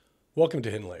Welcome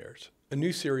to Hidden Layers, a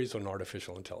new series on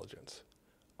artificial intelligence.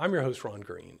 I'm your host, Ron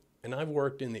Green, and I've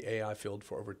worked in the AI field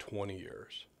for over 20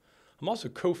 years. I'm also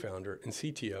co-founder and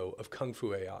CTO of Kung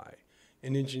Fu AI,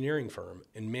 an engineering firm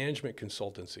and management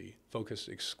consultancy focused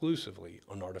exclusively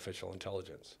on artificial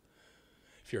intelligence.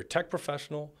 If you're a tech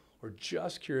professional or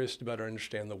just curious to better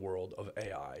understand the world of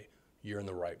AI, you're in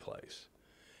the right place.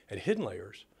 At Hidden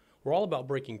Layers, we're all about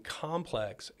breaking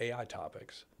complex AI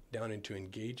topics down into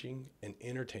engaging and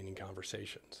entertaining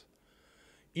conversations.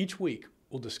 Each week,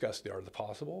 we'll discuss the art of the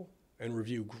possible and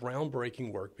review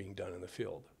groundbreaking work being done in the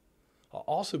field. I'll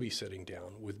also be sitting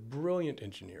down with brilliant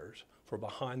engineers for a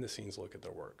behind-the-scenes look at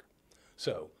their work.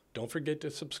 So don't forget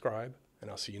to subscribe, and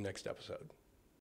I'll see you next episode.